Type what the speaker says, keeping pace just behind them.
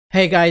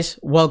Hey guys,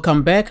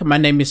 welcome back. My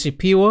name is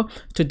Sipiwo.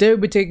 Today we'll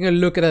be taking a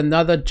look at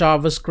another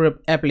JavaScript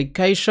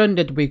application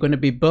that we're going to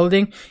be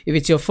building. If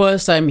it's your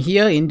first time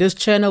here in this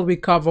channel, we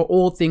cover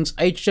all things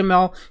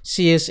HTML,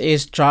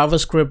 CSS,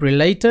 JavaScript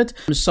related.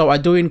 So I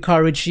do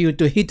encourage you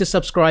to hit the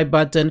subscribe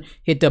button,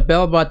 hit the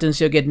bell button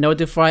so you get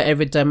notified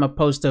every time I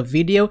post a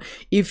video.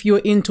 If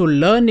you're into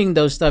learning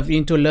those stuff,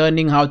 into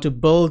learning how to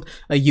build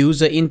a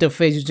user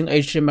interface using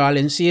HTML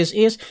and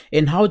CSS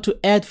and how to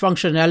add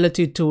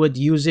functionality to it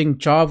using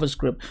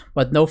JavaScript.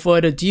 But no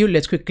further ado,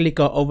 let's quickly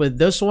go over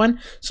this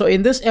one. So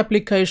in this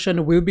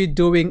application, we'll be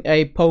doing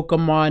a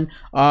Pokemon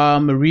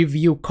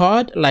review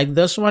card like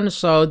this one.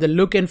 So the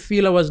look and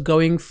feel I was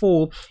going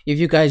for, if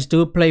you guys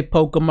do play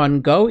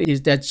Pokemon Go,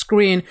 is that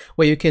screen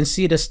where you can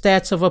see the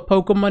stats of a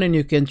Pokemon and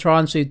you can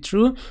transfer it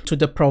through to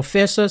the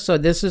professor. So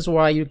this is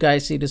why you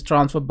guys see this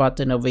transfer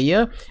button over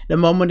here. The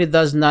moment it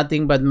does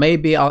nothing, but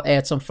maybe I'll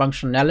add some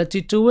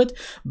functionality to it.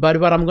 But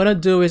what I'm gonna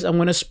do is I'm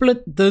gonna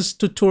split this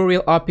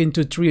tutorial up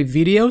into 3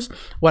 videos.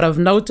 What I've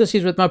noticed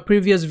is with my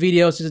previous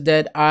videos is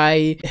that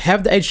I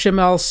have the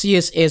HTML,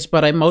 CSS,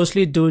 but I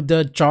mostly do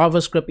the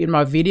JavaScript in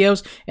my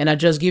videos, and I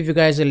just give you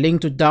guys a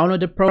link to download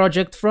the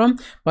project from.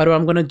 But what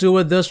I'm going to do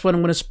with this one,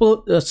 I'm going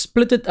to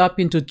split it up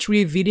into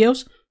 3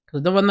 videos. I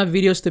don't want my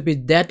videos to be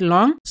that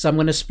long, so I'm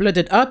going to split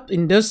it up.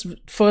 In this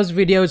first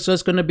video, it's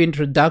just going to be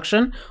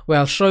introduction, where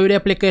I'll show you the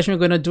application we're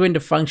going to do and the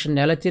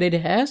functionality that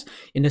it has.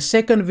 In the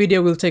second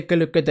video, we'll take a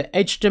look at the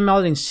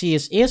HTML and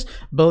CSS,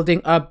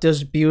 building up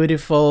this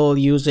beautiful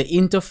user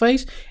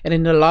interface. And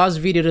in the last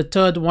video, the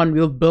third one,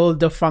 we'll build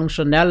the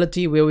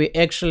functionality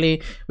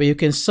where you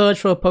can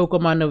search for a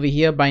Pokemon over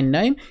here by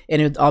name,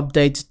 and it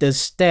updates the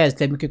stats.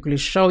 Let me quickly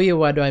show you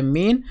what I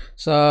mean.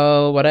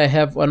 So what I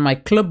have on my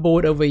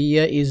clipboard over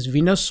here is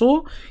Venusaur.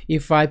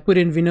 If I put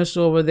in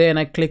Venusaur over there and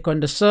I click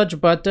on the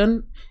search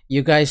button,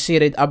 you guys see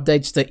that it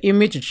updates the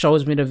image. It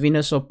shows me the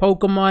Venusaur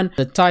Pokemon,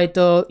 the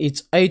title,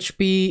 its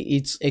HP,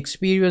 its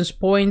experience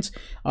points,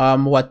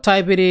 what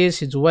type it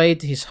is, its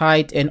weight, his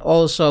height, and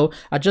also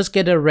I just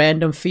get a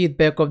random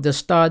feedback of the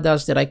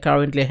Stardust that I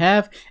currently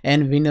have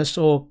and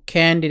Venusaur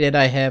candy that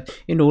I have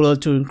in order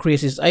to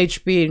increase its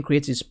HP,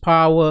 increase its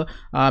power,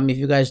 if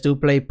you guys do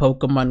play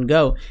Pokemon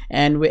Go.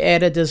 And we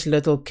added this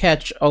little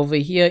catch over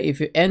here. If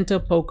you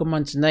enter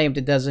Pokemon's name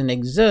that doesn't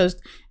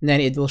exist,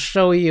 then it will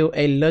show you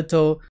a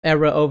little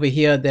error over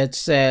here that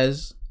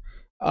says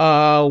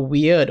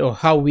weird, or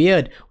how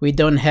weird, we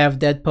don't have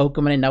that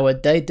Pokemon in our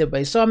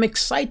database. So I'm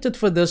excited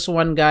for this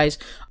one, guys.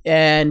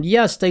 And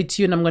yeah, stay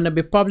tuned. I'm going to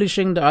be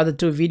publishing the other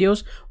 2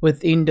 videos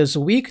within this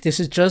week. This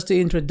is just the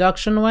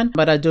introduction one,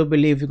 but I do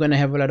believe you're going to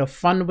have a lot of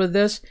fun with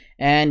this.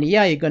 And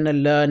yeah, you're going to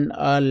learn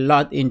a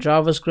lot in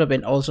JavaScript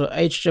and also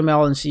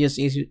HTML and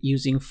CSS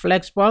using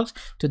Flexbox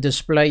to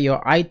display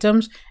your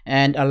items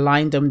and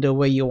align them the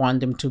way you want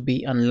them to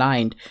be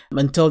aligned.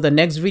 Until the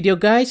next video,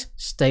 guys,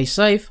 stay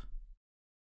safe.